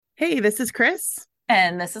Hey, this is Chris.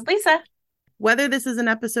 And this is Lisa, Whether this is an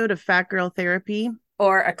episode of Fat Girl Therapy,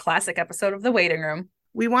 or a classic episode of The Waiting Room.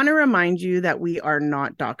 we want to remind you that we are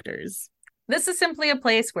not doctors. This is simply a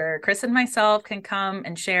place where Chris and myself can come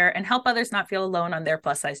and share and help others not feel alone on their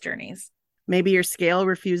plus size journeys. Maybe your scale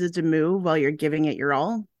refuses to move while you're giving it your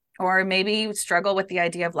all. Or maybe you struggle with the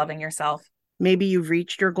idea of loving yourself. Maybe you've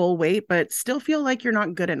reached your goal weight, but still feel like you're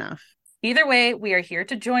not good enough. Either way, we are here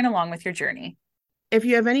to join along with your journey. If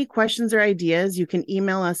you have any questions or ideas, you can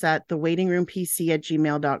email us at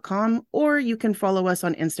thewaitingroompc@gmail.com, or you can follow us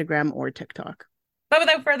on Instagram or TikTok. But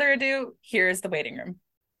without further ado, here's The Waiting Room.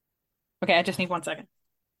 Okay, I just need 1 second.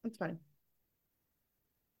 That's fine.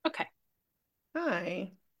 Okay.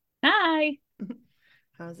 Hi. Hi.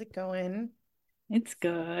 How's it going? It's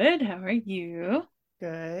good. How are you?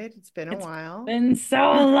 Good. It's been a while. Been so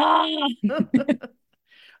long.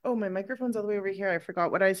 Oh, my microphone's all the way over here. I forgot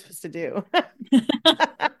what I was supposed to do.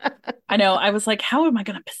 I know. I was like, how am I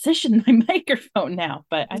going to position my microphone now?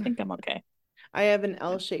 But I think I'm okay. I have an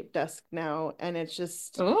L-shaped desk now, and it's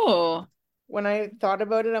just Oh, when I thought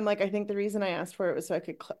about it, I'm like, I think the reason I asked for it was so I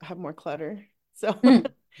could have more clutter. So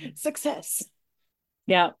success.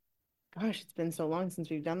 yeah. Gosh, it's been so long since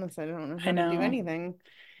we've done this. I don't know I how to do know. anything.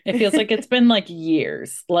 It feels like it's been like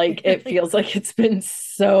years. Like it feels like it's been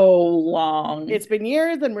so long. It's been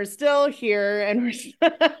years and we're still here and we're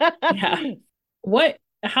Yeah.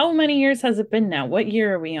 How many years has it been now? What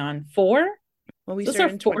year are we on? 4? Well, we This is our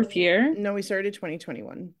started in fourth year. No, we started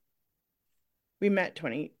 2021. We met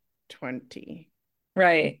 2020.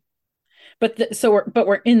 Right. But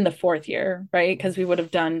we're in the 4th year, right? Because we would have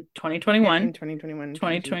done Yeah, 2021, in 2021,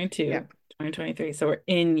 2022, yeah. 2023. So we're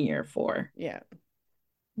in year 4. Yeah.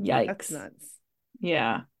 That's Yikes. nuts.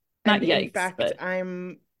 Yeah. Not And in yikes, fact, but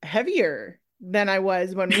I'm heavier than I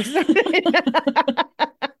was when we started.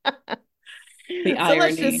 the So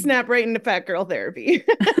let's just irony. snap right into fat girl therapy.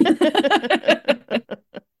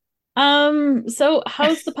 So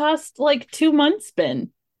how's the past like 2 months been?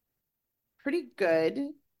 Pretty good.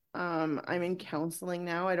 I'm in counseling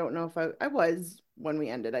now. I don't know if I was when we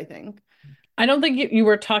ended, I think. I don't think you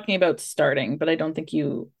were talking about starting, but I don't think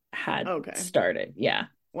you had Okay. started. Yeah.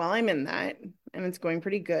 Well, I'm in that and it's going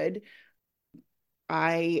pretty good.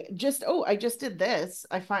 I just did this.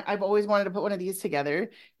 I've always wanted to put one of these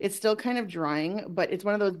together. It's still kind of drying, but it's Oh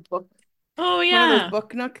one of those yeah.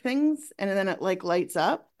 book nook things, and then it like lights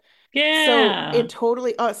up. So Yeah. it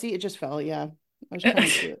totally, oh, see, it just fell. Yeah. I was trying to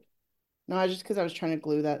glue it. No, I just because I was trying to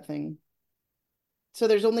glue that thing. So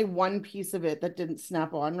there's only one piece of it that didn't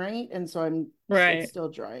snap on right. And so it's Right. still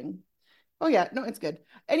drying. Oh yeah, no, it's good.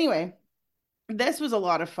 Anyway, this was a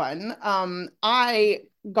lot of fun. I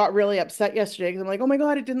got really upset yesterday because I'm like, oh my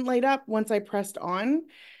God, it didn't light up once I pressed on.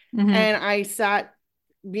 Hmm. And I sat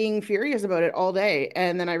being furious about it all day.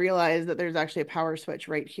 And then I realized that there's actually a power switch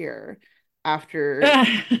right here after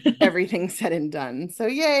everything's said and done. So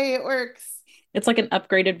yay, it works. It's like an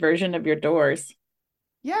upgraded version of your doors.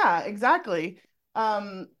 Yeah, exactly.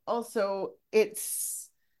 Also,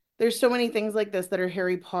 there's so many things like this that are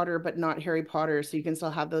Harry Potter, but not Harry Potter, so you can still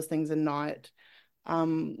have those things and not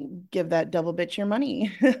give that double bitch your money.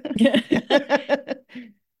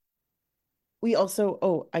 We also,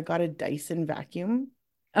 oh, I got a Dyson vacuum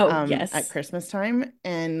Oh, at yes. Christmas time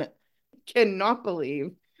and cannot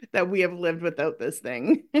believe that we have lived without this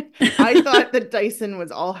thing. I thought the Dyson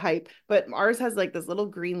was all hype, but ours has like this little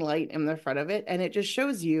green light in the front of it, and it just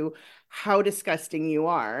shows you how disgusting you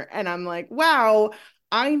are. And I'm like, wow,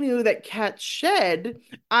 I knew that cats shed.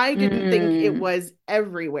 I didn't think it Mm, was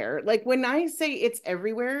everywhere. Like when I say it's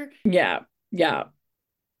everywhere, yeah. Yeah.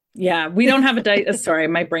 Yeah. We don't have a Dyson. Sorry,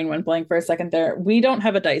 my brain went blank for a second there. We don't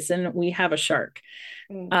have a Dyson. We have a Shark.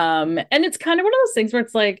 And it's kind of one of those things where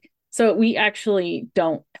it's like, so we actually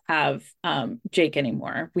don't have Jake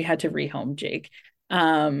anymore. We had to rehome Jake.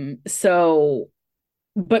 So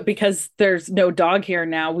but because there's no dog here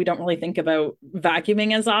now, we don't really think about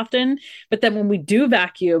vacuuming as often. But then when we do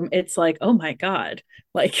vacuum, it's like, oh my God,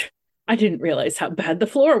 like I didn't realize how bad the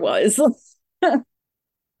floor was.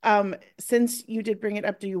 since you did bring it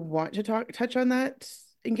up, do you want to touch on that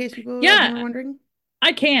in case people at home are Yeah, wondering?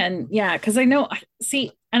 I can. Yeah, because I know,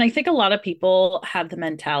 see, and I think a lot of people have the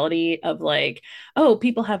mentality of like, oh,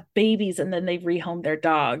 people have babies and then they rehome their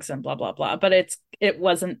dogs and blah blah blah. But it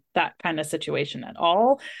wasn't that kind of situation at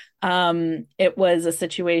all. It was a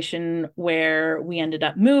situation where we ended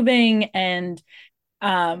up moving and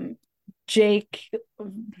um Jake,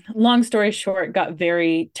 long story short, got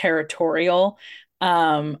very territorial,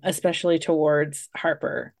 especially towards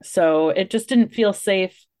Harper. So it just didn't feel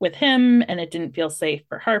safe with him and it didn't feel safe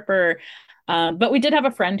for Harper. But we did have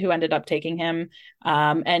a friend who ended up taking him.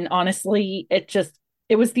 And honestly,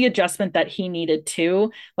 it was the adjustment that he needed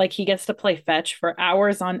too. Like he gets to play fetch for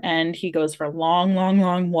hours on end. He goes for long, long,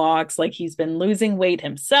 long walks. Like he's been losing weight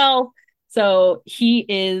himself. So he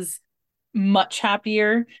is much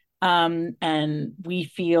happier. And we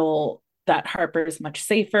feel that Harper's much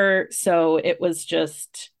safer. So it was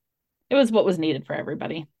what was needed for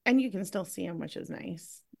everybody. And you can still see him, which is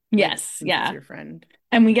nice. Like Yes, since it's yeah. your friend.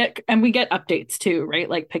 And we get updates too, right?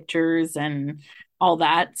 Like pictures and all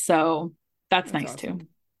that. So that's That's nice too. awesome.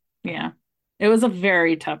 Yeah. It was a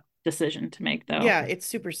very tough decision to make though. Yeah, it's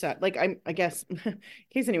super sad. Like I guess in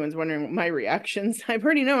case anyone's wondering my reactions, I've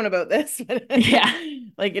already known about this, but Yeah.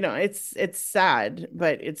 like, it's sad,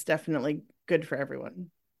 but it's definitely good for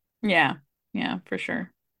everyone. Yeah. Yeah, for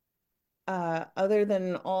sure. Other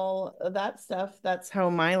than all of that stuff, that's how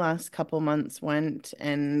my last couple months went.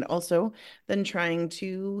 And also then trying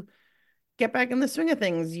to get back in the swing of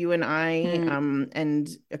things. You and I, Mm, and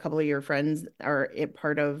a couple of your friends are it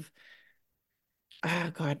part of,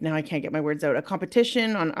 oh God, now I can't get my words out. A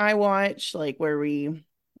competition on iWatch, like where we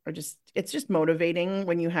are just, it's just motivating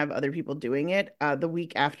when you have other people doing it. The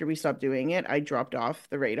week after we stopped doing it, I dropped off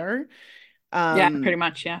the radar. yeah, Um, pretty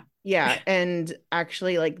much. Yeah. yeah, and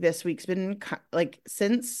actually, like this week's been like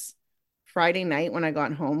since Friday night when I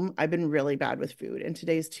got home, I've been really bad with food, and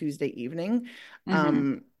today's Tuesday evening. Hmm.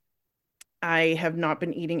 Um, I have not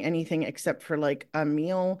been eating anything except for like a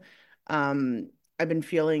meal. Um, I've been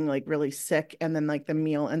feeling like really sick, and then like the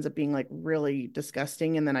meal ends up being like really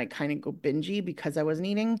disgusting, and then I kind of go bingy because I wasn't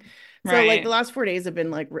eating. So like the Right. last 4 days have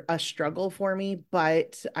been like a struggle for me,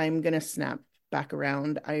 but I'm gonna snap back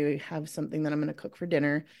around. I have something that I'm gonna cook for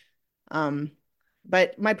dinner. Um,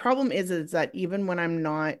 but my problem is that even when I'm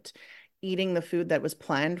not eating the food that was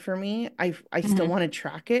planned for me, I still Hmm. want to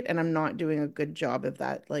track it, and I'm not doing a good job of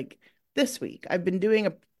that. Like this week, I've been doing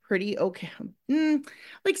a pretty okay,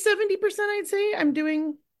 like 70%, I'd say I'm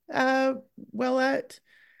doing uh well at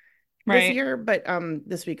this Right. year, but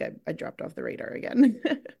this week I dropped off the radar again.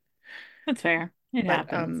 That's fair. It But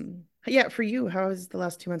happens. yeah, for you, how has the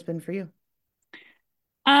last 2 months been for you?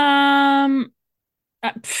 Um,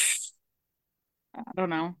 pff, I don't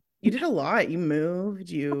know. You did a lot. You moved,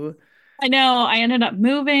 you I know I ended up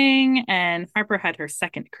moving and Harper had her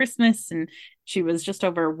second Christmas and she was just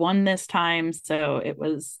over one this time. So it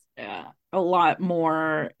was a lot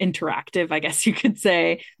more interactive, I guess you could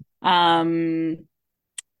say. Um,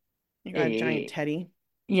 you got a giant eh, teddy.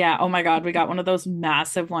 yeah. Oh my God. We got one of those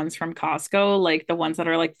massive ones from Costco, like the ones that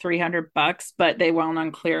are like $300, but they went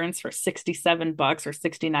on clearance for $67 or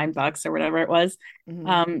 $69 or whatever it was.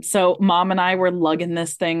 Hmm. So mom and I were lugging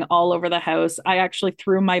this thing all over the house. I actually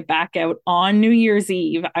threw my back out on New Year's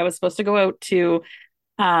Eve. I was supposed to go out to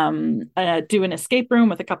do an escape room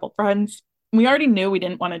with a couple friends. We already knew we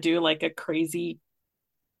didn't want to do like a crazy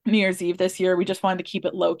New Year's Eve this year. We just wanted to keep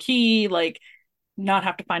it low key, like not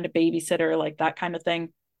have to find a babysitter, like that kind of thing.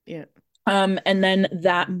 Yeah. And then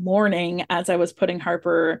that morning, as I was putting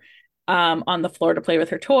Harper on the floor to play with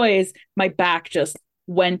her toys, my back just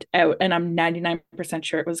went out, and I'm 99%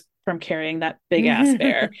 sure it was from carrying that big ass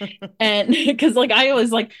bear. And because like I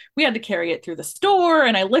was like, we had to carry it through the store,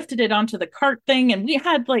 and I lifted it onto the cart thing, and we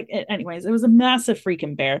had like, anyways, it was a massive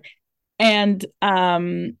freaking bear. And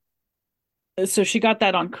so she got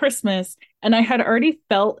that on Christmas, and I had already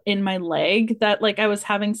felt in my leg that like I was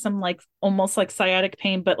having some like almost like sciatic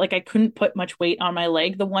pain, but like I couldn't put much weight on my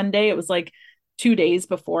leg the one day. It was like 2 days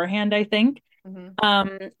beforehand, I think. Hmm.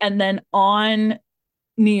 And then on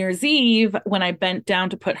New Year's Eve, when I bent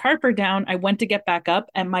down to put Harper down, I went to get back up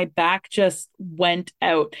and my back just went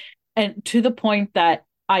out. And to the point that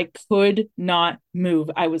I could not move.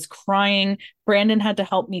 I was crying. Brandon had to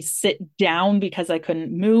help me sit down because I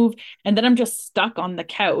couldn't move. And then I'm just stuck on the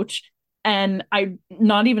couch and I'm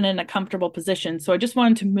not even in a comfortable position. So I just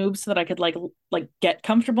wanted to move so that I could like get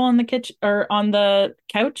comfortable on the kitchen or on the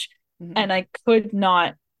couch. Hmm. And I could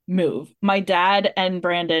not move. My dad and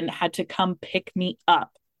Brandon had to come pick me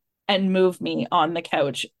up and move me on the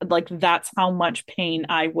couch. Like that's how much pain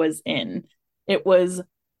I was in. It was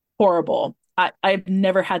horrible. I've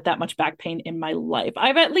never had that much back pain in my life.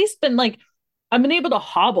 I've at least been like, I've been able to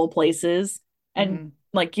hobble places and Hmm.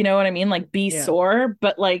 like, you know what I mean? Like be Yeah. sore,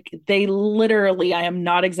 but like they literally, I am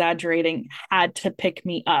not exaggerating, had to pick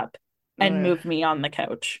me up and Ugh. move me on the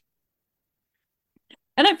couch.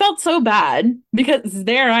 And I felt so bad because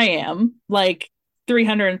there I am, like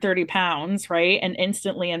 330 pounds, right? And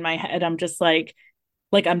instantly in my head, I'm just like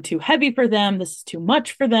I'm too heavy for them. This is too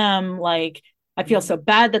much for them. Like I feel Hmm. so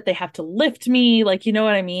bad that they have to lift me. Like, you know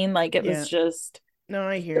what I mean? Like it was Yeah. just No,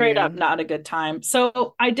 I hear Straight up you. not a good time.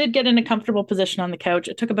 So I did get in a comfortable position on the couch.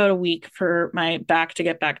 It took about a week for my back to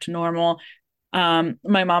get back to normal.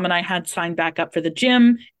 My mom and I had signed back up for the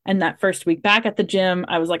gym. And that first week back at the gym,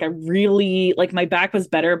 I was like, I really like my back was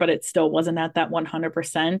better, but it still wasn't at that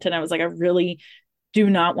 100%. And I was like, I really do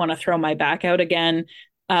not want to throw my back out again.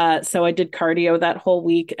 So I did cardio that whole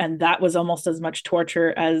week, and that was almost as much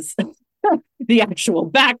torture as the actual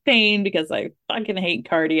back pain because I fucking hate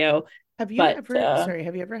cardio. But have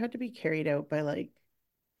you ever had to be carried out by like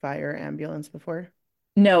fire ambulance before?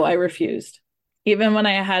 no, I refused. Even when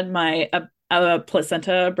I had my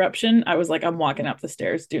placenta abruption, I was like, I'm walking up the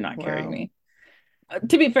stairs. Do not carry Wow. me.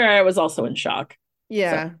 To be fair, I was also in shock. So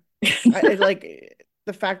Yeah. I like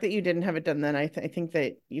the fact that you didn't have it done then. I think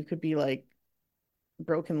that you could be like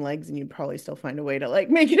broken legs and you'd probably still find a way to like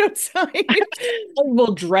make it outside. I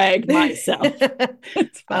will drag myself.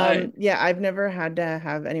 It's fine. Yeah, I've never had to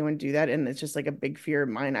have anyone do that, and it's just like a big fear of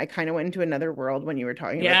mine. I kind of went into another world when you were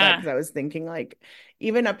talking about that Yeah. because I was thinking like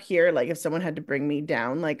even up here, like if someone had to bring me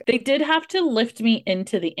down, like They did have to lift me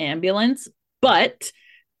into the ambulance, but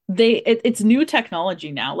it's new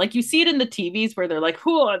technology now. Like you see it in the TVs where they're like,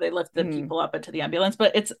 "Whoa," they lift the hmm, people up into the ambulance,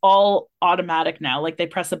 but it's all automatic now. Like they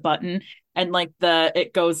press a button and like the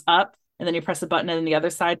it goes up, and then you press a button and then the other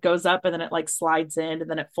side goes up, and then it like slides in, and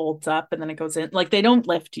then it folds up, and then it goes in. Like they don't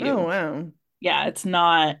lift oh you. wow. Yeah, it's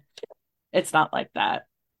not like that.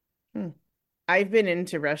 Hmm. I've been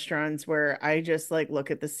into restaurants where I just like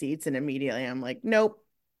look at the seats and immediately I'm like, nope.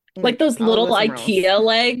 I'm Like like, those I'll little go somewhere else. IKEA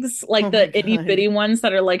legs, like Oh my the itty God. bitty ones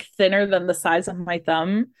that are like thinner than the size of my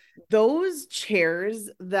thumb. Those chairs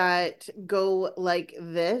that go like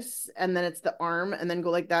this and then it's the arm and then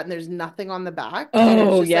go like that and there's nothing on the back and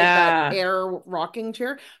it's Oh just like that yeah. air rocking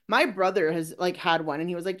chair. My brother has like had one and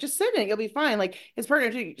he was like, just sit in it, you'll be fine. Like his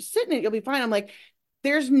partner too, just sit in it, you'll be fine. I'm like,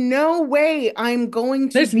 there's no way I'm going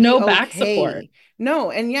to There's be no back support. okay. No.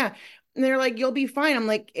 And yeah. And they're like, you'll be fine. I'm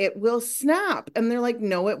like, it will snap. And they're like,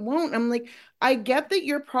 no, it won't. I'm like, I get that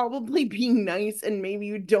you're probably being nice and maybe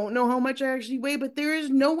you don't know how much I actually weigh, but there is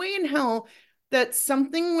no way in hell that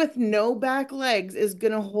something with no back legs is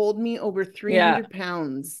going to hold me over Yeah. 300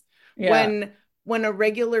 pounds Yeah. when a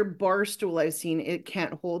regular bar stool I've seen it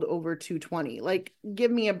can't hold over 220. Like,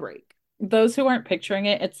 give me a break. Those who aren't picturing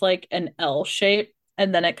it, it's like an L shape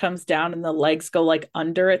and then it comes down and the legs go like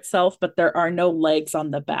under itself, but there are no legs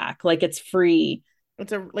on the back. Like it's free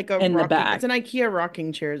It's a like a in the rocking, it's back. an IKEA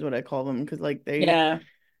rocking chair is what I call them because like they I Yeah.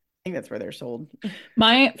 think that's where they're sold.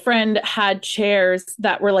 My friend had chairs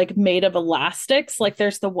that were like made of elastics. Like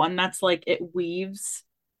there's the one that's like it weaves.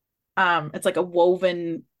 It's like a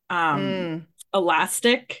woven Mm,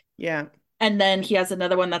 elastic. yeah. And then he has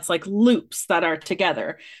another one that's like loops that are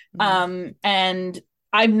together. Mhm. And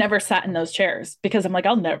I've never sat in those chairs because I'm like,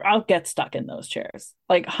 I'll get stuck in those chairs.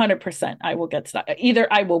 Like 100%, I will get stuck. Either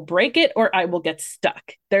I will break it or I will get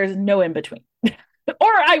stuck. There's no in between.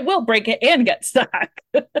 Or I will break it and get stuck.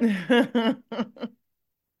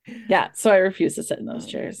 Yeah. So I refuse to sit in those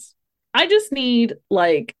Um, chairs. I just need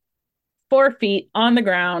like 4 feet on the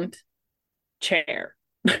ground chair.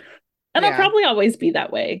 And I'll yeah. probably always be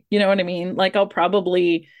that way. You know what I mean? Like I'll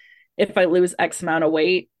probably, if I lose X amount of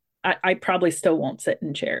weight, I probably still won't sit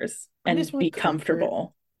in chairs I just and be want comfort.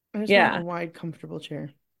 comfortable. I just want a Yeah. wide, comfortable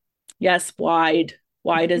chair. Yes, wide.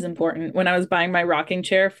 Wide is important. When I was buying my rocking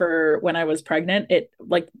chair for when I was pregnant, it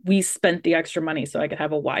like we spent the extra money so I could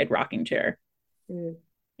have a wide rocking chair. Mm.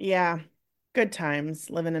 Yeah, good times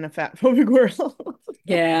living in a fat phobic world.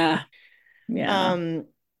 Yeah. Yeah. Um,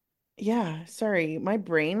 yeah, sorry. My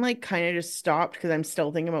brain like kind of just stopped because I'm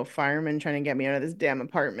still thinking about firemen trying to get me out of this damn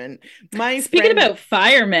apartment. My Speaking friend, about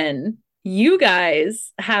firemen, you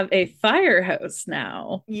guys have a firehouse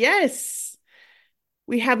now. yes,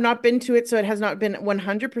 we have not been to it, so it has not been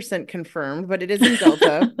 100% confirmed, but it is in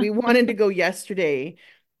Delta. We wanted to go yesterday,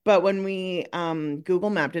 but when we Google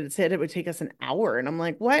mapped it, it said it would take us an hour, and I'm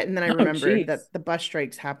like, what? And then I Oh, remembered geez. that the bus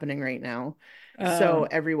strike's happening right now, so Oh,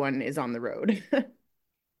 everyone is on the road.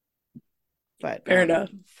 But fair enough.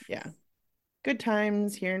 yeah, good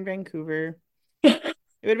times here in Vancouver.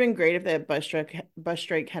 It would have been great if that bus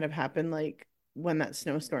strike had have happened like when that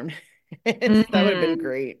snowstorm hit. That would have been Mm-hmm.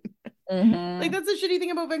 great. Like Mm-hmm. that's the shitty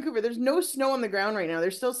thing about Vancouver. There's no snow on the ground right now.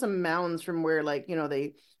 There's still some mounds from where like,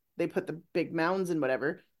 they put the big mounds and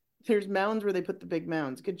whatever. There's mounds where they put the big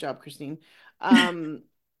mounds. Good job, Christine. Um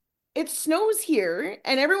it snows here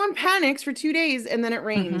and everyone panics for 2 days and then it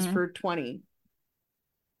rains Mm-hmm. for 20.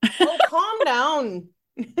 Oh, calm down.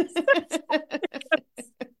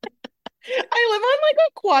 I live on like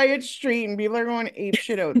a quiet street and people are going ape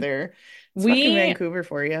shit out there. It's fucking We Vancouver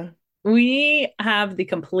for you. We have the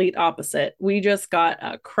complete opposite. We just got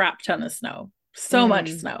a crap ton of snow. So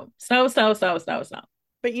much Mm. snow. Snow, snow, snow, snow, snow.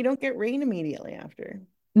 But you don't get rain immediately after.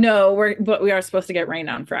 No, but we are supposed to get rain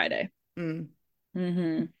on Friday. Mm.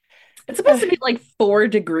 Hmm. It's supposed Uh, to be like 4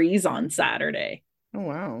 degrees on Saturday. oh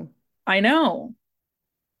wow. I know.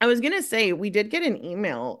 I was gonna say we did get an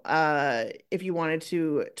email if you wanted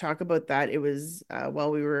to talk about that. It was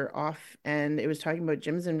while we were off and it was talking about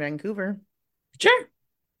gyms in Vancouver. Sure.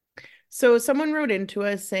 So someone wrote into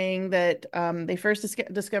us saying that they first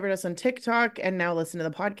discovered us on TikTok and now listen to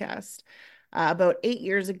the podcast. About 8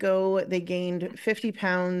 years ago, they gained 50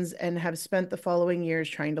 pounds and have spent the following years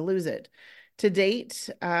trying to lose it. To date,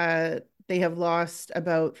 they have lost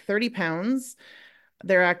about 30 pounds.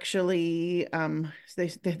 They're actually,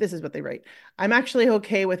 this is what they write. I'm actually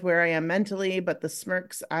okay with where I am mentally, but the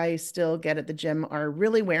smirks I still get at the gym are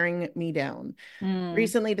really wearing me down. Mm,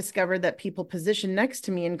 Recently discovered that people position next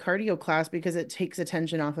to me in cardio class because it takes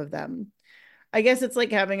attention off of them. I guess it's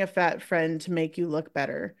like having a fat friend to make you look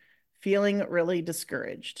better. Feeling really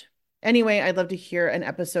discouraged. Anyway, I'd love to hear an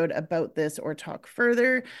episode about this or talk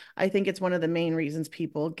further. I think it's one of the main reasons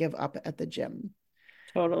people give up at the gym.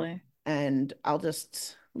 totally. And I'll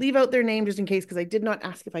just leave out their name just in case because I did not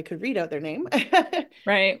ask if I could read out their name.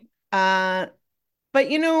 Right. uh, but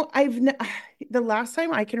the last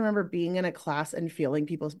time I can remember being in a class and feeling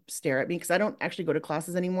people stare at me because I don't actually go to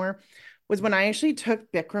classes anymore was when I actually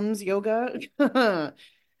took Bikram's yoga.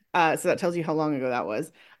 So that tells you how long ago that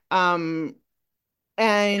was. Um,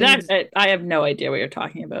 and I have no idea what you're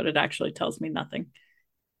talking about. It actually tells me nothing.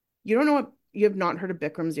 you don't know what you have not heard of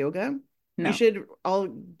Bikram's yoga? You No. should, I'll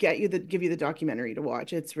give you the documentary to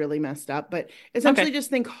watch. It's really messed up, but essentially Okay. just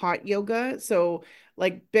think hot yoga. So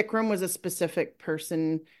like Bikram was a specific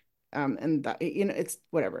person, and that, it's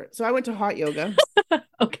whatever. So I went to hot yoga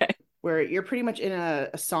Okay. where you're pretty much in a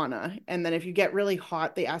sauna. And then if you get really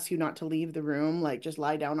hot, they ask you not to leave the room, like just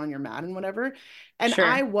lie down on your mat and whatever. And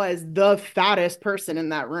I Sure. was the fattest person in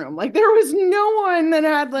that room. Like there was no one that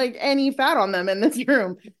had like any fat on them in this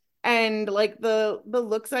room. And like the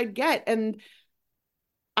looks I'd get. And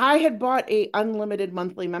I had bought a unlimited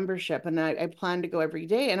monthly membership and I plan to go every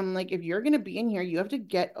day. And I'm like, if you're gonna be in here, you have to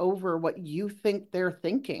get over what you think they're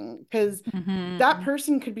thinking. Because that Hmm.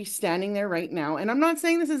 person could be standing there right now. And I'm not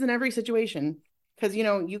saying this is in every situation, because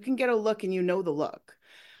you can get a look and you know the look.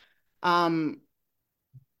 Um,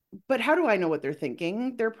 but how do I know what they're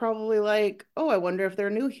thinking? They're probably like, oh, I wonder if they're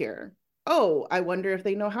new here. Oh, I wonder if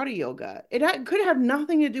they know how to yoga. Could have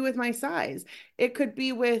nothing to do with my size. It could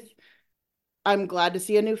be with, I'm glad to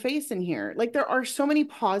see a new face in here. Like there are so many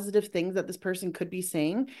positive things that this person could be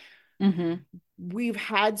saying. Hmm. We've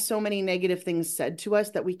had so many negative things said to us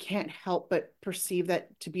that we can't help but perceive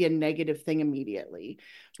that to be a negative thing immediately.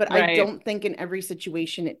 But I Right. don't think in every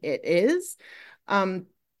situation it is. Um,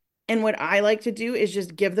 and what I like to do is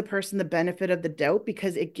just give the person the benefit of the doubt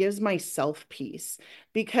because it gives myself peace.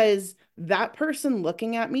 Because that person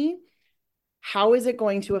looking at me, how is it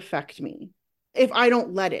going to affect me if I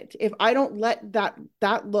don't let it? If I don't let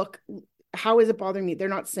that look, how is it bothering me? They're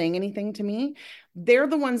not saying anything to me. They're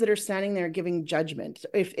the ones that are standing there giving judgment.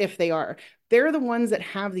 If they are, they're the ones that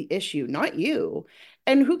have the issue, not you.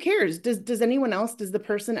 And who cares? Does anyone else? Does the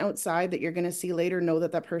person outside that you're going to see later know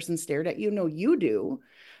that that person stared at you? No, you do.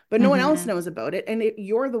 But no one else Hmm. knows about it. And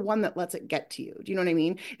you're the one that lets it get to you. Do you know what I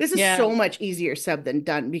mean? This is Yeah. so much easier said than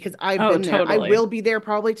done because I've Oh, been there. I totally. will be there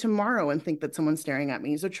probably tomorrow and think that someone's staring at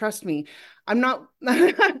me. So trust me, I'm not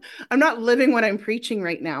I'm not living what I'm preaching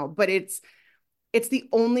right now, but it's the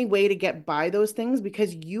only way to get by those things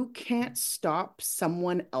because you can't stop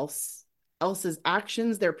someone else's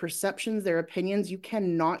actions, their perceptions, their opinions. You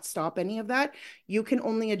cannot stop any of that. You can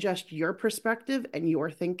only adjust your perspective and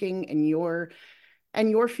your thinking and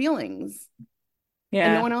your feelings.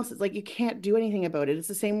 And no Yeah. one else is like you can't do anything about it. It's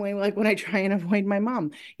the same way like when I try and avoid my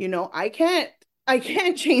mom. I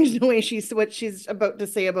can't change the way she's what she's about to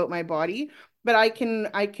say about my body, but I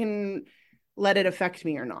can let it affect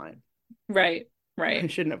me or not. Right. I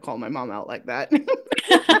Right. shouldn't have called my mom out like that.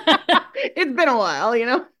 It's been a while.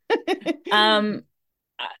 um,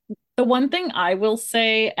 the one thing I will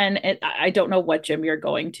say, and I don't know what gym you're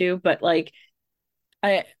going to, but like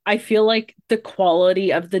I feel like the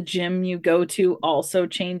quality of the gym you go to also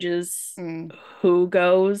changes Mm, who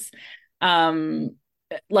goes. Um,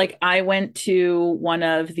 like I went to one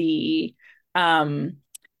of the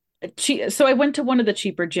so I went to one of the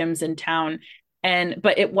cheaper gyms in town, and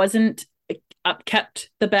but it wasn't. upkept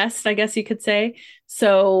the best, I guess you could say.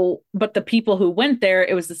 So, but the people who went there,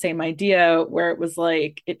 it was the same idea where it was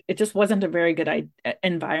like, it just wasn't a very good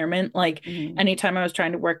environment. Like, Mm-hmm. anytime I was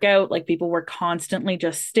trying to work out, like people were constantly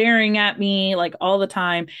just staring at me, like all the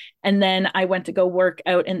time. And then I went to go work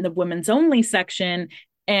out in the women's only section.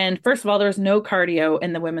 And first of all, there was no cardio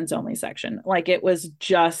in the women's only section. Like it was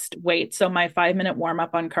just weight. So my 5 minute warm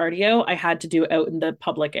up on cardio, I had to do out in the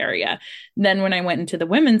public area. Then when I went into the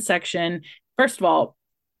women's section, first of all,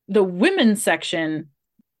 the women's section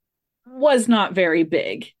was not very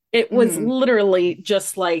big. It was Mm-hmm. literally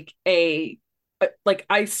just like I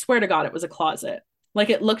swear to God, it was a closet. Like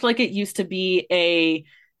it looked like it used to be a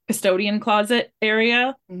custodian closet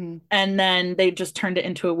area, Mm-hmm. and then they just turned it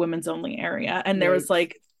into a women's only area. And there was Yikes.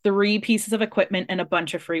 like three pieces of equipment and a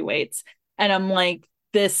bunch of free weights. And I'm like,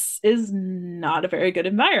 this is not a very good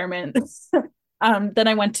environment. Then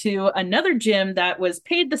I went to another gym that was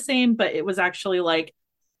paid the same, but it was actually like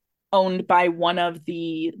owned by one of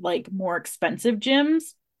the like more expensive gyms.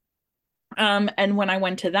 And when I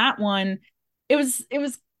went to that one, it was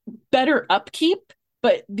better upkeep,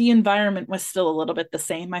 but the environment was still a little bit the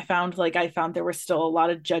same. I found there were still a lot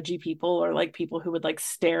of judgy people or like people who would like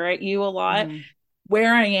stare at you a lot. Mm-hmm.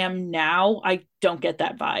 Where I am now, I don't get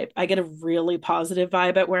that vibe. I get a really positive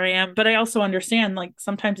vibe at where I am, but I also understand like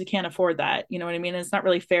sometimes you can't afford that. You know what I mean? It's not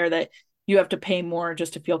really fair that you have to pay more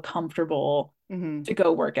just to feel comfortable Mm-hmm. to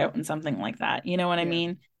go work out in something like that. You know what I Yeah.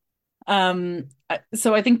 mean?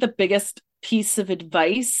 So I think the biggest piece of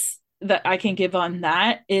advice that I can give on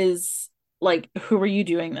that is like, who are you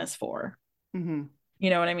doing this for? Mm-hmm. You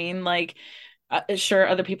know what I mean? Like, sure,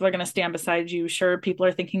 other people are going to stand beside you. Sure, people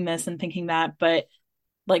are thinking this and thinking that, but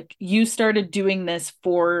like, you started doing this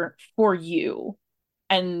for you,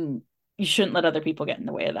 and you shouldn't let other people get in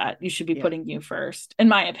the way of that. You should be Yeah. putting you first, in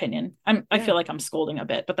my opinion. I Yeah. feel like I'm scolding a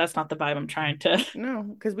bit, but that's not the vibe I'm trying to No,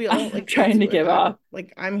 because we all I'm like it's trying to give off.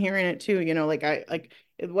 like I'm hearing it too, you know, like I like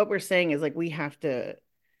what we're saying is like we have to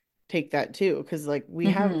take that too because like we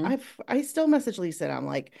have Hmm. I still message Lisa and I'm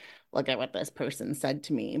like, look at what this person said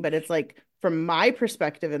to me, but it's like from my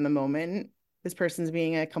perspective in the moment, this person's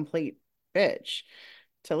being a complete bitch.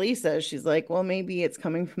 To Lisa, she's like, well, maybe it's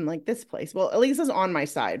coming from like this place. Well, Lisa's on my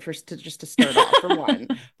side for to just to start off for one,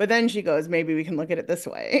 but then she goes, maybe we can look at it this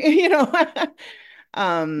way, you know.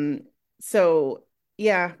 um, so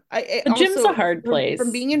yeah, I The gym's a also hard from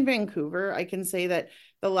place. being in Vancouver, I can say that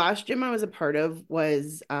the last gym I was a part of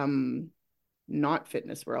was not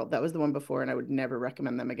Fitness World. That was the one before, and I would never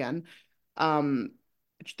recommend them again. Um,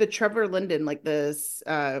 the Trevor Linden, like this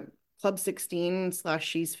Club 16 slash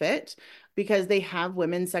She's Fit, because they have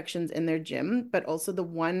women's sections in their gym, but also the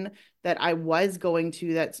one that I was going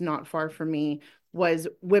to that's not far from me was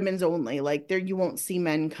women's only. Like there, you won't see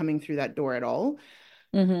men coming through that door at all,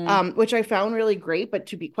 Hmm. which I found really great. But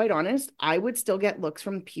to be quite honest, I would still get looks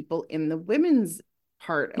from people in the women's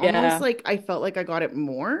part, almost Yeah. like I felt like I got it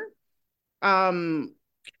more. Um,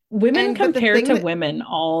 Women and but the compare thing to that women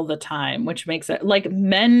all the time, which makes it like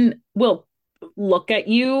men will look at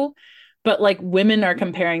you, but like women are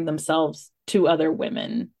comparing themselves to other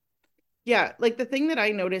women. yeah, like the thing that I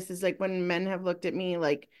noticed is like when men have looked at me,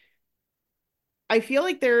 like I feel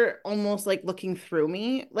like they're almost like looking through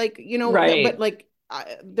me, like you know, but Right. like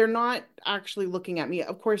they're not actually looking at me.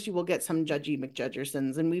 Of course, you will get some judgy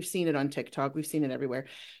McJudgersons, and we've seen it on TikTok, we've seen it everywhere.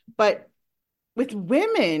 But with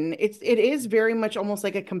women, it is very much almost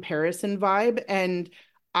like a comparison vibe, and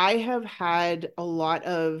I have had a lot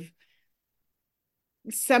of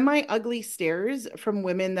semi ugly stares from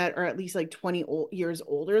women that are at least like 20 years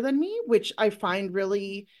older than me, which I find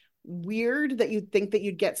really weird that you'd think that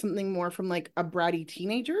you'd get something more from like a bratty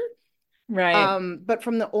teenager. Right. But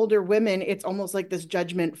from the older women, it's almost like this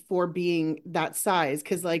judgment for being that size.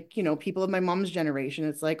 Cause like, you know, people of my mom's generation,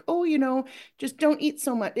 it's like, oh, you know, just don't eat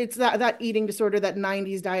so much. It's that eating disorder, that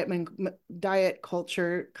 90s diet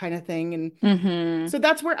culture kind of thing. And Hmm. so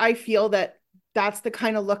that's where I feel that that's the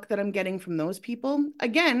kind of look that I'm getting from those people.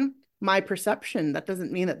 Again, my perception. That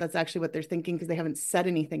doesn't mean that that's actually what they're thinking because they haven't said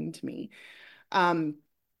anything to me. Um,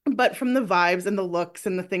 but from the vibes and the looks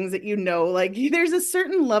and the things that you know, like there's a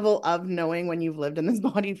certain level of knowing when you've lived in this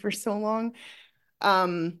body for so long.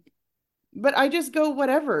 Um, but I just go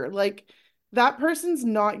whatever. Like that person's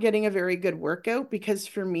not getting a very good workout because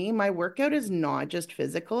for me, my workout is not just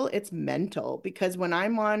physical, it's mental. Because when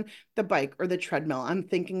I'm on the bike or the treadmill, I'm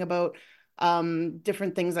thinking about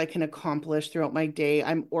different things I can accomplish throughout my day.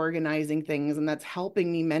 I'm organizing things and that's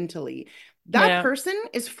helping me mentally. That Yeah. person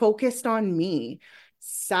is focused on me.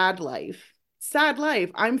 Sad life. Sad life.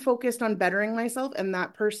 I'm focused on bettering myself, and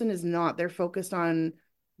that person is not. They're focused on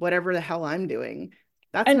whatever the hell I'm doing.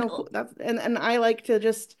 That's And no cool. That's and I like to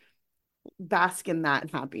just bask in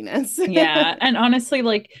that happiness. yeah, and honestly,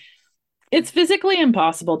 like it's physically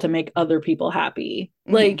impossible to make other people happy.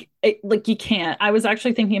 Hmm. Like you can't. I was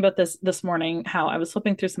actually thinking about this morning, how I was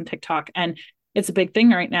flipping through some TikTok, and it's a big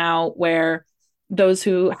thing right now where those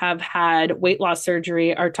who have had weight loss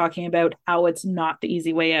surgery are talking about how it's not the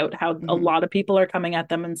easy way out, how a Hmm. lot of people are coming at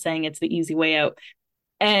them and saying it's the easy way out.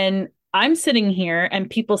 And I'm sitting here and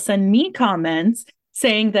people send me comments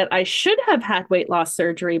saying that I should have had weight loss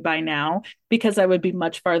surgery by now because I would be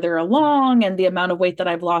much farther along, and the amount of weight that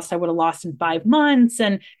I've lost, I would have lost in 5 months.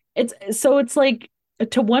 And it's like,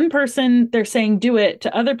 to one person, they're saying do it.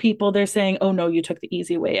 To other people, they're saying, oh no, you took the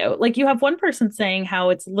easy way out. Like you have one person saying how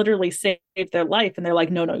it's literally saved their life, and they're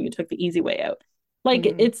like, no, no, you took the easy way out. Like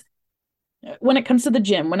Hmm. it's when it comes to the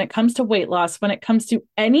gym, when it comes to weight loss, when it comes to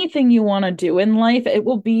anything you want to do in life, it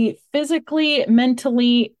will be physically,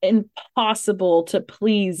 mentally impossible to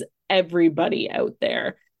please everybody out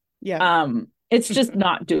there. Yeah. It's just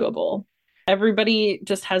not doable. Everybody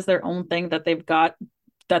just has their own thing that they've got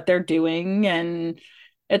that they're doing, and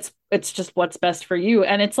it's just what's best for you.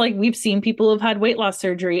 And it's like we've seen people who've had weight loss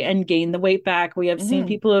surgery and gained the weight back. We have seen Hmm.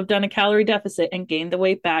 people who have done a calorie deficit and gained the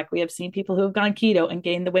weight back. We have seen people who have gone keto and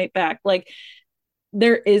gained the weight back. Like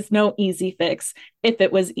there is no easy fix. If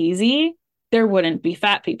it was easy, there wouldn't be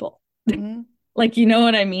fat people. Hmm. Like, you know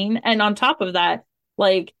what I mean? And on top of that,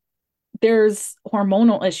 like there's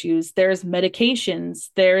hormonal issues, there's medications,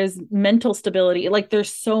 there's mental stability. Like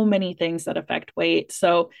there's so many things that affect weight.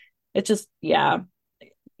 So it's just, yeah,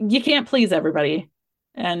 you can't please everybody.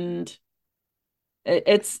 And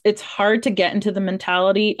it's hard to get into the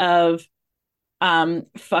mentality of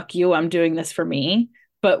fuck you, I'm doing this for me.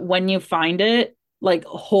 But when you find it, like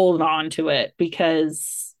hold on to it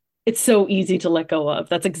because it's so easy to let go of.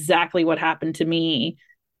 That's exactly what happened to me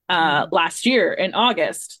Hmm. last year in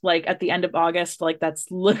August. Like at the end of August, like that's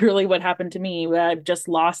literally what happened to me. I've just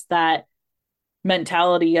lost that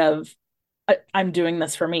mentality of I'm doing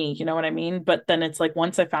this for me, you know what I mean? But then it's like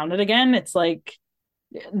once I found it again, it's like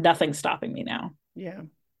nothing's stopping me now. Yeah.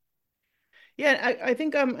 Yeah, I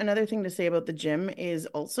think another thing to say about the gym is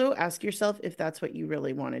also ask yourself if that's what you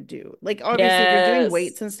really want to do. Like obviously if you're doing Yes.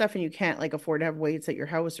 weights and stuff and you can't like afford to have weights at your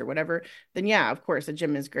house or whatever, then yeah, of course a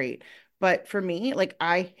gym is great. But for me, like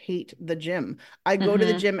I hate the gym. I go to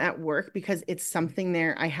the Mm-hmm. gym at work because it's something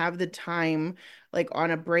there. I have the time like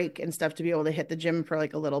on a break and stuff to be able to hit the gym for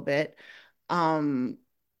like a little bit. Um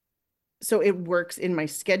so it works in my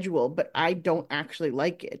schedule, but I don't actually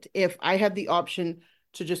like it. If I have the option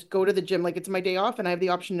to just go to the gym, like it's my day off and I have the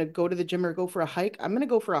option to go to the gym or go for a hike, I'm going to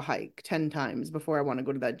go for a hike 10 times before I want to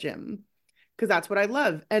go to that gym because that's what I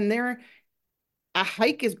love. And a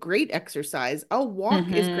hike is great exercise. A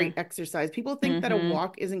walk is Mm-hmm. great exercise. People think that a Mm-hmm.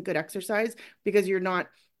 walk isn't good exercise because you're not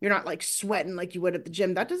like sweating like you would at the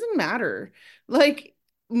gym. That doesn't matter. Like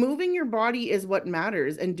moving your body is what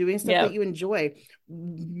matters and doing stuff that Yep. you enjoy.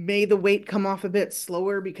 May the weight come off a bit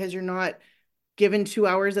slower because you're not given 2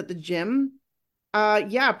 hours at the gym.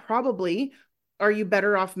 Yeah, probably. Are you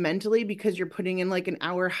better off mentally because you're putting in like an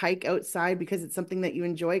hour hike outside because it's something that you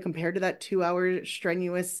enjoy compared to that 2 hour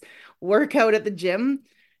strenuous workout at the gym?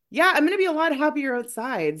 Yeah, I'm gonna be a lot happier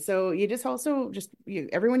outside. So you just also just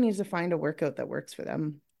everyone needs to find a workout that works for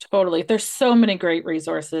them. Totally. There's so many great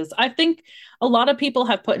resources. I think a lot of people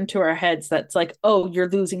have put into our heads that's like, oh, you're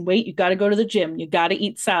losing weight. You got to go to the gym. You got to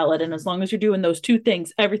eat salad. And as long as you're doing those two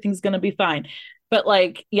things, everything's going to be fine. But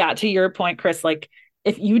like, yeah, to your point, Chris, like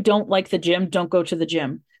if you don't like the gym, don't go to the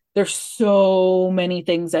gym. There's so many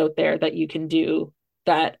things out there that you can do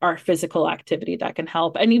that are physical activity that can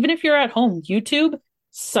help. And even if you're at home, YouTube,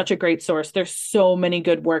 such a great source. There's so many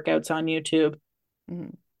good workouts on YouTube.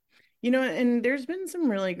 Mhm. And there's been some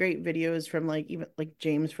really great videos from like even like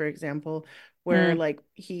James, for example, where Mm, like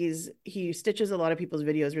he stitches a lot of people's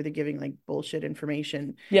videos where they're giving like bullshit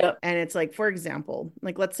information. yeah. And it's like, for example,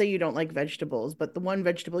 like let's say you don't like vegetables, but the one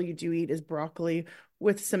vegetable you do eat is broccoli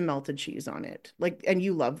with some melted cheese on it. Like, and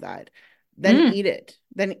you love that. Then Mm, eat it.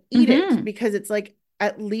 Then eat it hmm. because it's like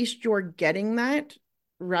at least you're getting that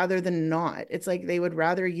rather than not. It's like they would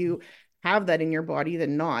rather you have that in your body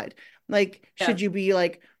than not. Like, Yeah.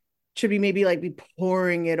 should we maybe like be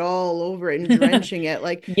pouring it all over it and drenching it?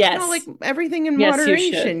 Like, no, like Yes. everything in Yes, you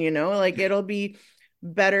should. moderation, like it'll be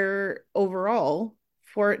better overall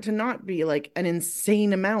for it to not be like an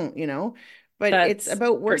insane amount. But it's That's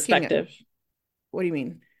about working. perspective. What do you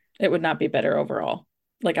mean? It would not be better overall.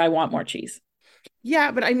 Like I want more cheese.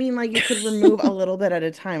 Yeah, but I mean, like, you could remove a little bit at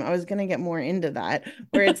a time. I was going to get more into that,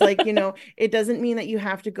 where it's like, it doesn't mean that you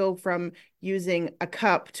have to go from using a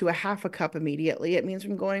cup to a half a cup immediately. It means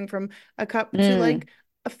from going from a cup to Mm, like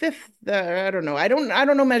a fifth, I don't know. I don't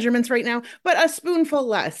know measurements right now, but a spoonful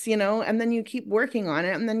less, and then you keep working on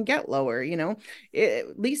it and then get lower.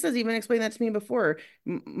 Lisa's even explained that to me before.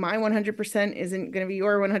 My 100% isn't going to be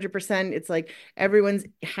your 100%. It's like everyone's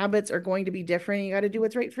habits are going to be different. You got to do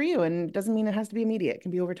what's right for you. And it doesn't mean it has to be immediate. It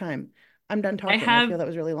can be over time. I'm done I talking. I have feel that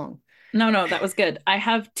was really long. No, that was good. I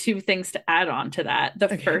have two things to add on to that. The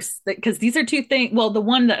Okay. first, because these are two things. Well, the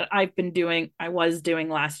one that I was doing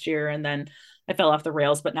last year, and then I fell off the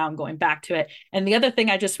rails, but now I'm going back to it. And the other thing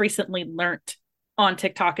I just recently learned on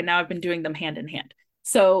TikTok, and now I've been doing them hand in hand.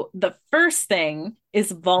 So the first thing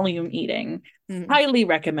is volume eating. Mhm. Highly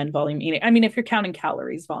recommend volume eating. I mean, if you're counting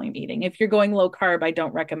calories, volume eating. If you're going low carb, I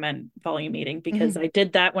don't recommend volume eating because Mhm. I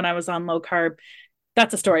did that when I was on low carb.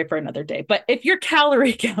 That's a story for another day. But if you're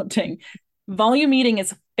calorie counting, volume eating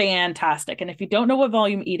is fantastic. And if you don't know what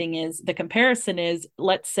volume eating is, the comparison is,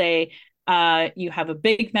 let's say you have a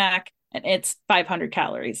Big Mac and it's 500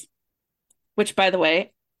 calories, which, by the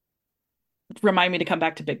way, remind me to come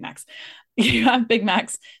back to Big Macs. You have Big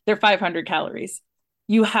Macs, they're 500 calories.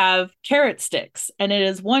 You have carrot sticks, and it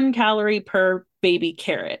is 1 calorie per baby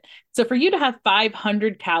carrot. So for you to have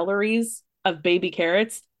 500 calories of baby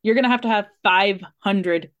carrots, you're going to have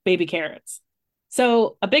 500 baby carrots.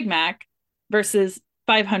 So a Big Mac versus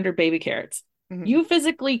 500 baby carrots. Mhm. You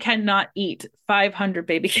physically cannot eat 500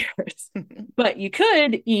 baby carrots, Mhm. but you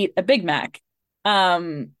could eat a Big Mac.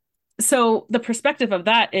 Um, so the perspective of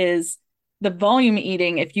that is the volume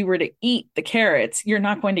eating, if you were to eat the carrots, you're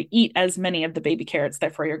not going to eat as many of the baby carrots,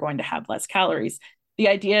 therefore, you're going to have less calories. The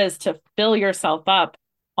idea is to fill yourself up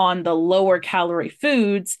on the lower calorie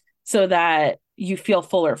foods so that you feel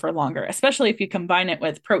fuller for longer, especially if you combine it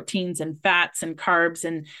with proteins and fats and carbs.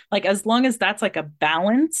 And like, as long as that's like a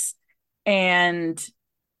balance and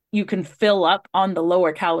you can fill up on the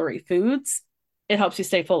lower calorie foods, it helps you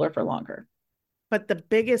stay fuller for longer. But the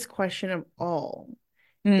biggest question of all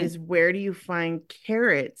Mm. is where do you find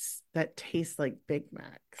carrots that taste like Big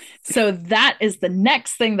Macs? So that is the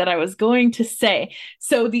next thing that I was going to say.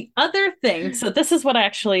 So the other thing, so this is what I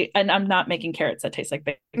actually, and I'm not making carrots that taste like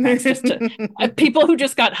Big Macs, just to people who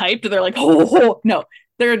just got hyped, they're like, oh no,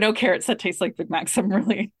 there are no carrots that taste like Big Macs. I'm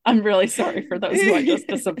really sorry for those who are just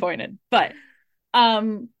disappointed. But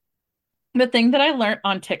um the thing that I learned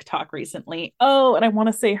on TikTok recently, oh, and I want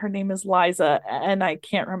to say her name is Liza, and I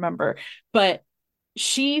can't remember, but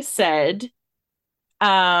she said,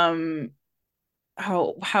 um,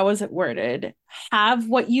 how is it worded? Have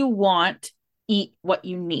what you want, eat what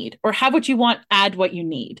you need, or have what you want, add what you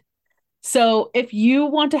need. So if you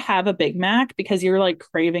want to have a Big Mac because you're like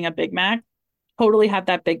craving a Big Mac, totally have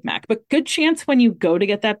that Big Mac. But good chance when you go to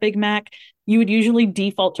get that Big Mac, you would usually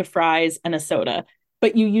default to fries and a soda.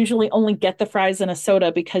 But you usually only get the fries and a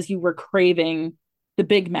soda because you were craving the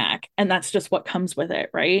Big Mac. And that's just what comes with it,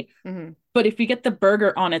 right? Mhm. But if you get the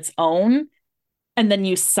burger on its own, and then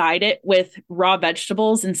you side it with raw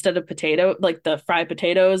vegetables instead of potato, like the fried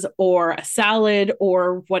potatoes or a salad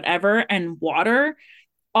or whatever, and water,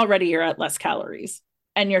 already you're at less calories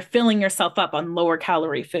and you're filling yourself up on lower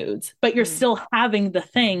calorie foods, but you're Mhm. still having the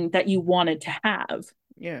thing that you wanted to have.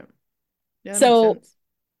 Yeah. Yeah, that makes So, sense.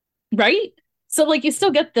 right? So, like, you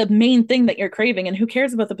still get the main thing that you're craving. And who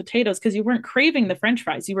cares about the potatoes? Because you weren't craving the french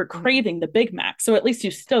fries, you were Mhm. craving the Big Mac. So, at least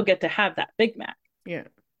you still get to have that Big Mac. Yeah.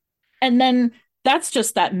 And then that's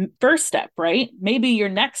just that first step, right? Maybe your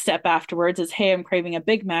next step afterwards is, hey, I'm craving a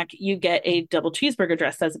Big Mac. You get a double cheeseburger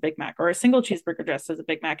dressed as a Big Mac or a single cheeseburger dressed as a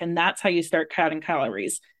Big Mac. And that's how you start counting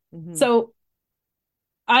calories. Mhm. So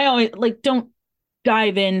I always like, don't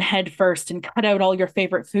dive in head first and cut out all your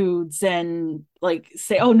favorite foods and like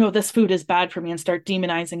say, oh no, this food is bad for me and start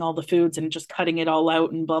demonizing all the foods and just cutting it all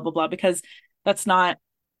out and blah, blah, blah, because that's not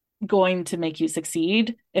going to make you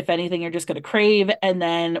succeed. If anything, you're just going to crave. And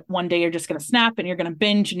then one day you're just going to snap and you're going to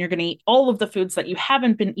binge and you're going to eat all of the foods that you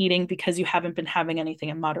haven't been eating because you haven't been having anything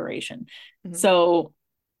in moderation. Mhm. So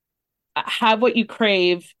have what you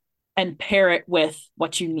crave and pair it with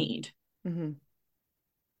what you need. Mhm.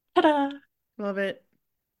 Ta-da. Love it.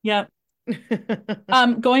 Yeah.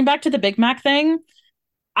 Going back to the Big Mac thing,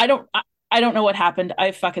 I don't I don't know what happened.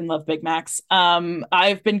 I fucking love Big Macs.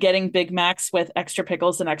 I've been getting Big Macs with extra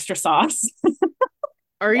pickles and extra sauce.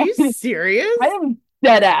 Are you I serious? am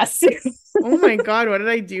dead ass. Oh my God, what did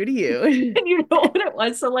I do to you? And you know what it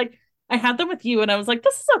was. So like I had them with you and I was like,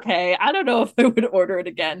 this is okay. I don't know if I would order it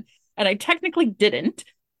again. And I technically didn't.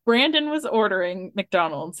 Brandon was ordering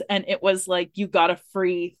McDonald's and it was like you got a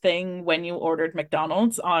free thing when you ordered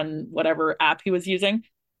McDonald's on whatever app he was using.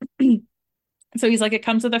 So he's like, it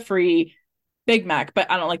comes with a free Big Mac, but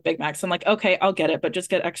I don't like Big Macs. So I'm like, okay, I'll get it, but just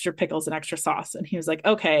get extra pickles and extra sauce. And he was like,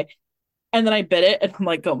 okay. And then I bit it and I'm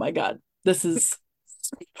like, oh my God, this is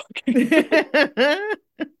so fucking good.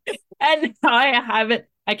 And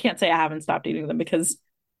I can't say I haven't stopped eating them because,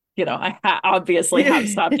 I obviously have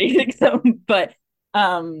stopped eating them. But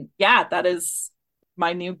yeah, that is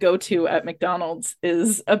my new go-to at McDonald's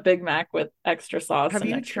is a Big Mac with extra sauce Have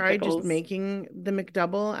and you extra tried just pickles. making the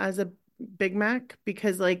McDouble as a Big Mac?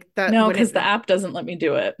 Because like that No, when because the it app doesn't let me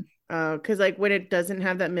do it. because like when it doesn't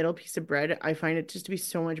have that middle piece of bread, I find it just to be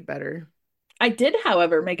so much better. I did,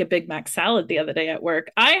 however, make a Big Mac salad the other day at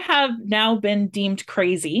work. I have now been deemed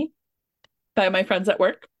crazy by my friends at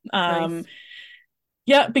work. Nice.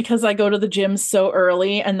 Yeah, because I go to the gym so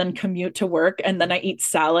early and then commute to work and then I eat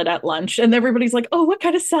salad at lunch and everybody's like, "Oh, what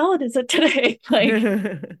kind of salad is it today?" Like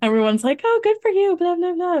everyone's like, "Oh, good for you, blah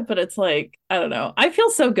blah blah." But it's like, I don't know. I feel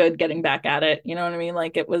so good getting back at it. You know what I mean?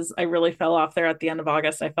 Like I really fell off there at the end of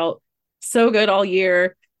August. I felt so good all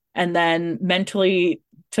year and then mentally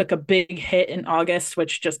took a big hit in August,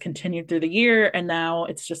 which just continued through the year and now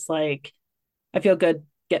it's just like I feel good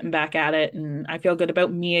getting back at it and I feel good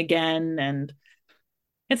about me again and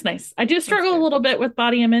it's nice. I do That's struggle a good. little bit with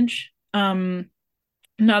body image. Not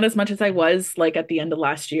as much as I was like at the end of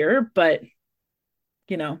last year, but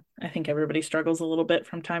I think everybody struggles a little bit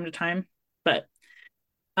from time to time. But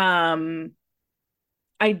um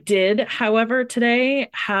I did, however, today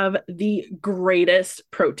have the greatest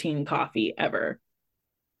protein coffee ever.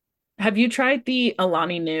 Have you tried the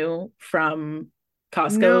Alani Nu from No,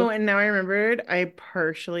 Costco? and now I remembered I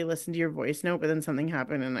partially listened to your voice note, but then something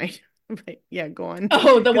happened and I but yeah, go on.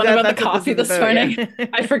 Oh, the Because one about the that's what this coffee is this about, yeah. morning.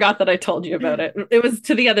 I forgot that I told you about it. It was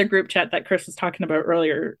to the other group chat that Chris was talking about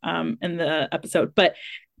earlier in the episode. But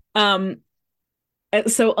um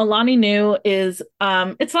so Alani Nu is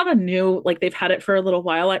it's not a new, like they've had it for a little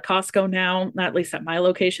while at Costco now, at least at my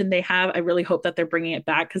location they have. I really hope that they're bringing it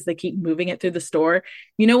back because they keep moving it through the store.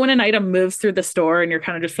 When an item moves through the store and you're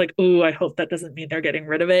kind of just like, "Ooh, I hope that doesn't mean they're getting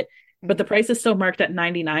rid of it." But the price is still marked at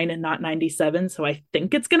 99 and not 97, so I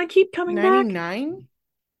think it's going to keep coming back. 99?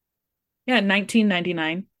 Yeah,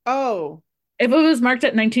 19.99. Oh, If it was marked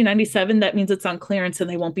at 1997, that means it's on clearance and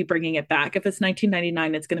they won't be bringing it back. If it's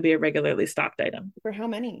 19.99, it's going to be a regularly stocked item. for how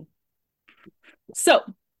many? So,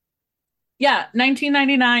 yeah,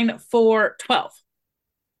 19.99 for 12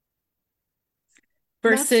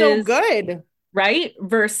 That's so versus good. right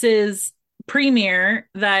versus Premier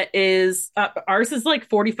that is ours is like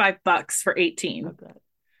 $45 for 18. Okay.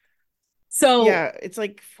 So, Yeah, it's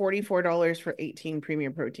like $44 for 18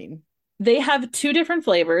 premium protein. they have two different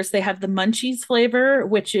flavors. They have the munchies flavor,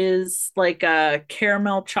 which is like a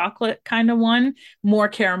caramel chocolate kind of one, more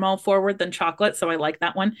caramel forward than chocolate. So I like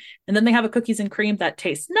that one. And then they have a cookies and cream that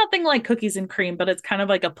tastes nothing like cookies and cream, but it's kind of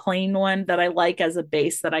like a plain one that I like as a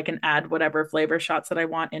base that I can add whatever flavor shots that I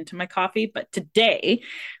want into my coffee. But today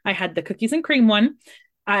I had the cookies and cream one.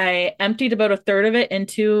 I emptied about a third of it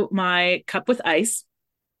into my cup with ice.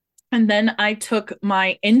 And then I took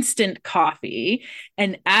my instant coffee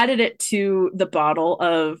and added it to the bottle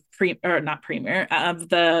of or not Premier of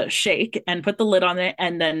the shake and put the lid on it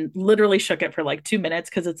and then literally shook it for like 2 minutes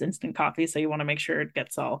because it's instant coffee. So you want to make sure it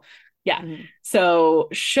gets all, yeah. Mhm. So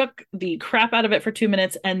shook the crap out of it for 2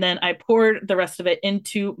 minutes and then I poured the rest of it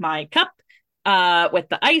into my cup with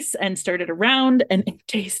the ice and stirred it around and it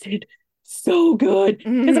tasted so good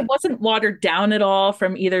because it Mhm. wasn't watered down at all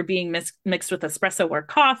from either being mixed with espresso or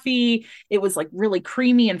coffee. It was like really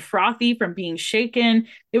creamy and frothy from being shaken.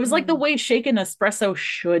 It was like the Mm. way shaken espresso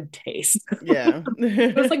should taste. Yeah.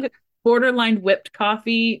 It was like borderline whipped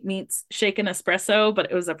coffee meets shaken espresso, but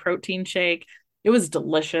it was a protein shake. It was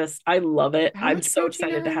delicious. I love it. How I'm much so protein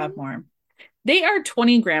excited are to in have them? more. They are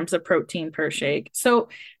 20 grams of protein per shake. So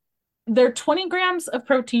they're 20 grams of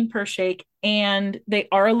protein per shake, and they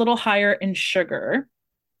are a little higher in sugar.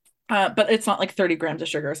 But it's not like 30 grams of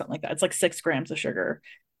sugar or something like that. It's like 6 grams of sugar.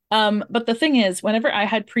 But the thing is, whenever I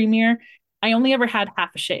had Premier, I only ever had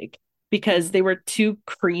half a shake because Mm. they were too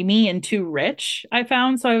creamy and too rich, I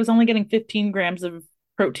found. So I was only getting 15 grams of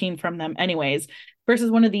protein from them, anyways. Versus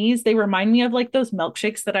one of these, they remind me of like those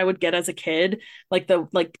milkshakes that I would get as a kid, like the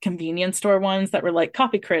like convenience store ones that were like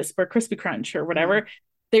Coffee Crisp or Crispy Crunch or Mm. whatever.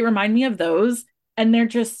 They remind me of those, and they're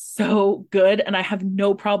just so good. And I have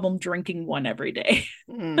no problem drinking one every day.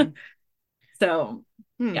 Mm. So,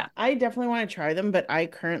 yeah. I definitely want to try them, but I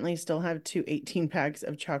currently still have two 18 packs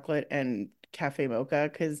of chocolate and cafe mocha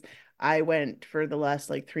because I went for the last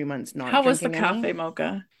like 3 months not How was the drinking cafe any.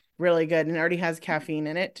 mocha? Really good. And it already has caffeine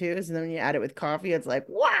in it too. So then when you add it with coffee, it's like,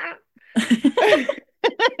 wow.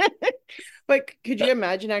 But could you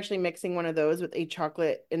imagine actually mixing one of those with a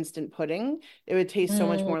chocolate instant pudding? It would taste so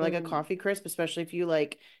much more like a Mm. coffee crisp, especially if you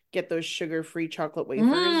like get those sugar-free chocolate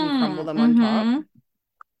wafers and crumble Mm. them on top. Mm-hmm.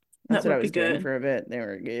 That's That what I would be was doing good. for a bit. They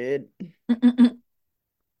were good. Mm-mm-mm.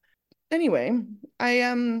 Anyway, I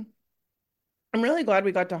I'm really glad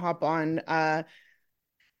we got to hop on. I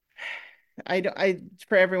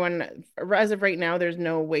for everyone as of right now, there's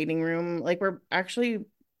no waiting room. Like we're actually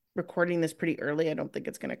recording this pretty early. I don't think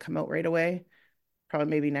it's gonna come out right away. Probably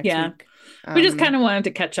maybe next Yeah. week. We just kind of wanted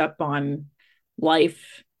to catch up on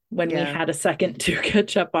life when we Yeah. had a second to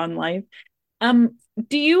catch up on life. Um,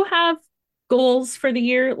 do you have goals for the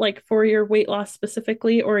year, like for your weight loss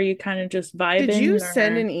specifically, or are you kind of just Did you vibing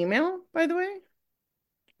send or an email, by the way?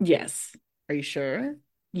 yes. Are you sure?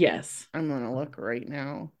 Yes. I'm gonna look right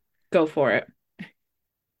now. Go for it.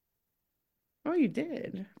 Oh, you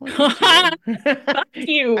did. Look at Fuck you.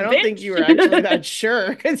 you, I don't think you were actually bitch. that sure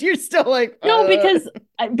because you're still like, No,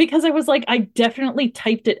 because I was like, I definitely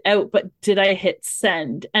typed it out, but did I hit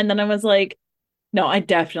send? And then I was like, no, I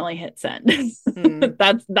definitely hit send. Hmm,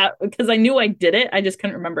 That's that because I knew I did it. I just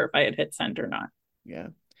couldn't remember if I had hit send or not. yeah.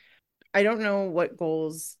 I don't know what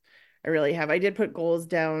goals I really have. I did put goals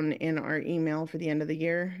down in our email for the end of the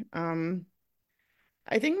year.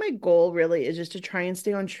 I think my goal really is just to try and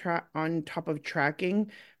stay on top of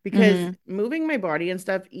tracking because Mm-hmm. moving my body and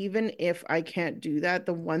stuff, even if I can't do that,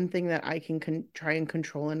 the one thing that I can try and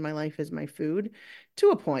control in my life is my food to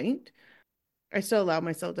a point. I still allow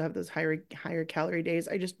myself to have those higher calorie days.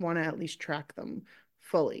 I just want to at least track them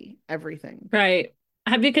fully, everything. Right.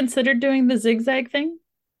 Have you considered doing the zigzag thing?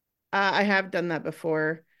 I have done that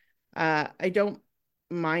before. I don't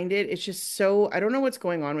mind it. It's just so I don't know what's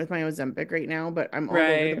going on with my Ozempic right now, but I'm all over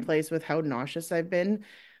the Right. place with how nauseous I've been.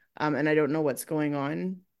 And I don't know what's going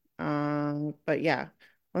on. But yeah,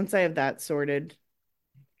 once I have that sorted,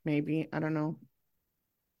 maybe, I don't know.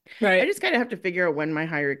 I Right. just kind of have to figure out when my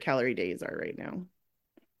higher calorie days are right now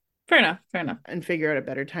Fair enough. Fair enough. and figure out a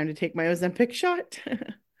better time to take my Ozempic shot.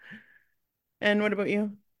 And what about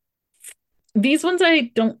you? These ones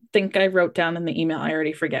I don't think I wrote down in the email. I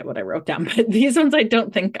already forget what I wrote down, but these ones I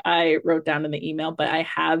don't think I wrote down in the email, but I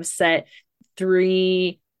have set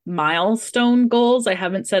 3 milestone goals. I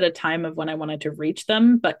haven't set a time of when I wanted to reach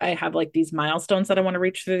them, but I have like these milestones that I want to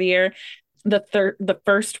reach through the year. The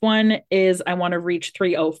first one is I want to reach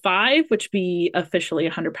 305, which be officially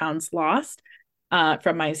 100 pounds lost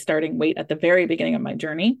from my starting weight at the very beginning of my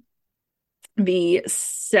journey. The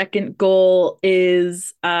second goal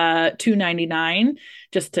is 299,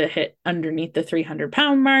 just to hit underneath the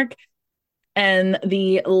 300-pound mark. And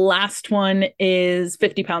the last one is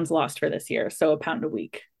 50 pounds lost for this year, so a pound a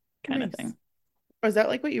week kind of Nice. thing. Oh, is that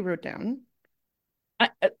like what you wrote down?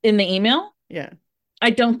 In the email, Yeah. I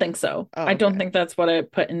don't think so. Oh, I don't okay. think that's what I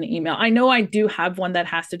put in the email. I know I do have one that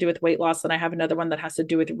has to do with weight loss, and I have another one that has to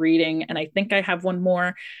do with reading, and I think I have one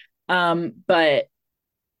more. But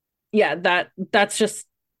yeah, that's just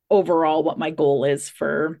overall what my goal is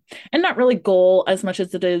for, and not really goal as much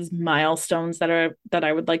as it is milestones that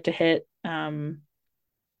I would like to hit.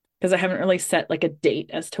 Because I haven't really set like a date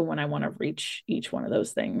as to when I want to reach each one of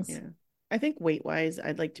those things. Yeah. I think weight wise,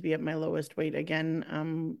 I'd like to be at my lowest weight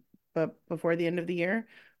again, but before the end of the year,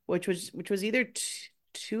 which was either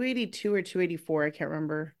 282 or 284, I can't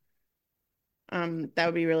remember. That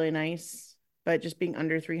would be really nice. But just being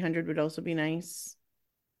under 300 would also be nice.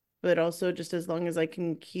 But also just as long as I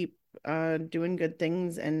can keep doing good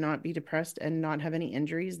things and not be depressed and not have any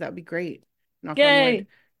injuries, that'd be great. Knock on wood. Yay!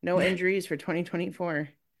 No injuries for 2024.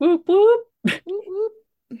 Whoop whoop. Whoop,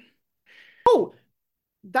 whoop. Oh,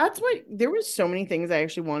 that's what there was so many things I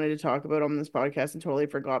actually wanted to talk about on this podcast and totally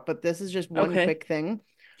forgot, but this is just one Okay, quick thing.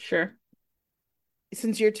 sure.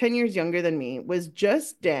 Since you're 10 years younger than me, was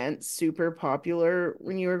Just Dance super popular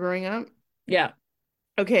when you were growing up? Yeah.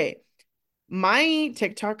 Okay, my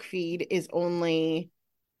TikTok feed is only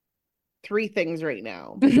three things right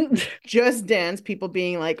now. Just Dance, people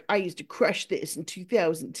being like, I used to crush this in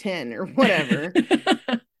 2010 or whatever.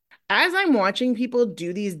 As I'm watching people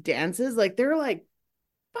do these dances, like they're like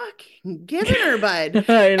fucking giving her, bud.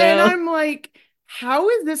 I And know. I'm like, how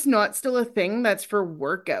is this not still a thing that's for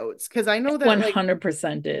workouts? Because I know that like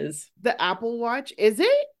 100% is. the Apple Watch, is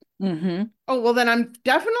it? Mm-hmm. Oh, well, then I'm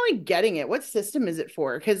definitely getting it. What system is it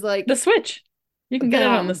for? Because The like, Switch. You can get it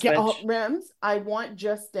on the get all Switch. Rems, I want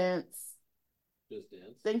Just Dance. Just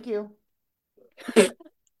dance. Thank you.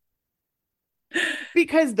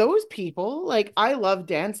 Because those people, like, I love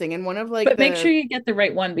dancing, and one of like But make sure the you get the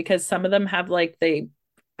right one because some of them have like they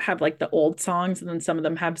have like the old songs and then some of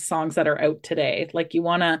them have songs that are out today. Like you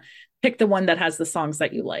want to pick the one that has the songs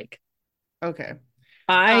that you like. okay.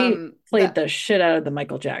 I played That the shit out of the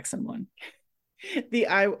Michael Jackson one. the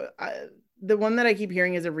I the one that I keep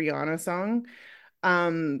hearing is a Rihanna song.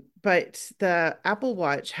 But the Apple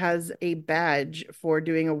Watch has a badge for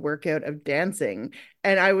doing a workout of dancing.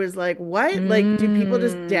 And I was like, what? Like, do people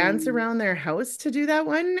just dance Mm. around their house to do that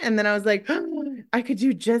one? And then I was like, oh, I could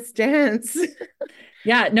do Just Dance.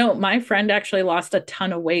 Yeah, no, my friend actually lost a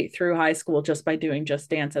ton of weight through high school just by doing Just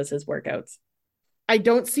Dance as his workouts. I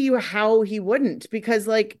don't see how he wouldn't, because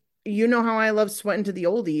like you know how I love sweating to the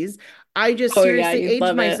oldies. I just Oh yeah, seriously you'd aged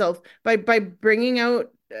love it. myself by bringing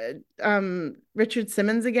out Richard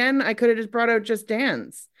Simmons again. I could have just brought out Just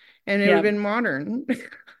Dance and it would have Yeah, been modern.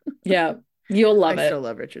 yeah, you'll I love still it.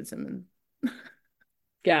 love Richard Simmons.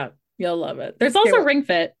 Yeah, you'll love it. There's Okay, also well, Ring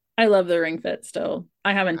Fit. I love the Ring Fit still.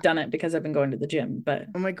 I haven't done it because I've been going to the gym, but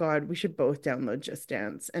oh my God, we should both download Just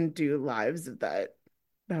Dance and do lives of that.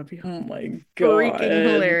 That would be oh my freaking God.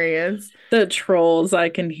 hilarious. The trolls, I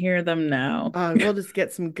can hear them now. We'll just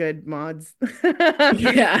get some good mods.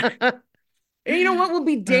 Yeah. And you know what? We'll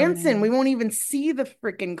be Oh dancing. We man. won't even see the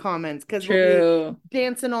freaking comments because we'll be True.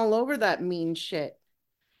 dancing all over that mean shit.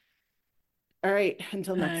 All right,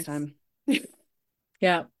 until next Thanks. time.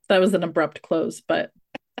 Yeah, that was an abrupt close, but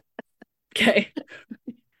okay.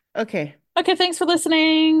 Okay. Okay, thanks for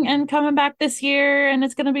listening and coming back this year. And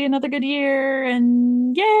it's going to be another good year.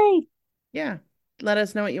 And yay. Yeah. Let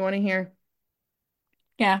us know what you want to hear.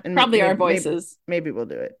 Yeah, And probably our maybe voices. maybe we'll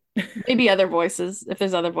do it. Maybe other voices if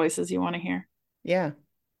there's other voices you want to hear. Yeah.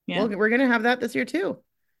 Yeah. Well, we're gonna have that this year too.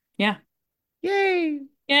 Yeah. Yay.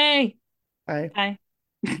 Yay. Bye. Bye.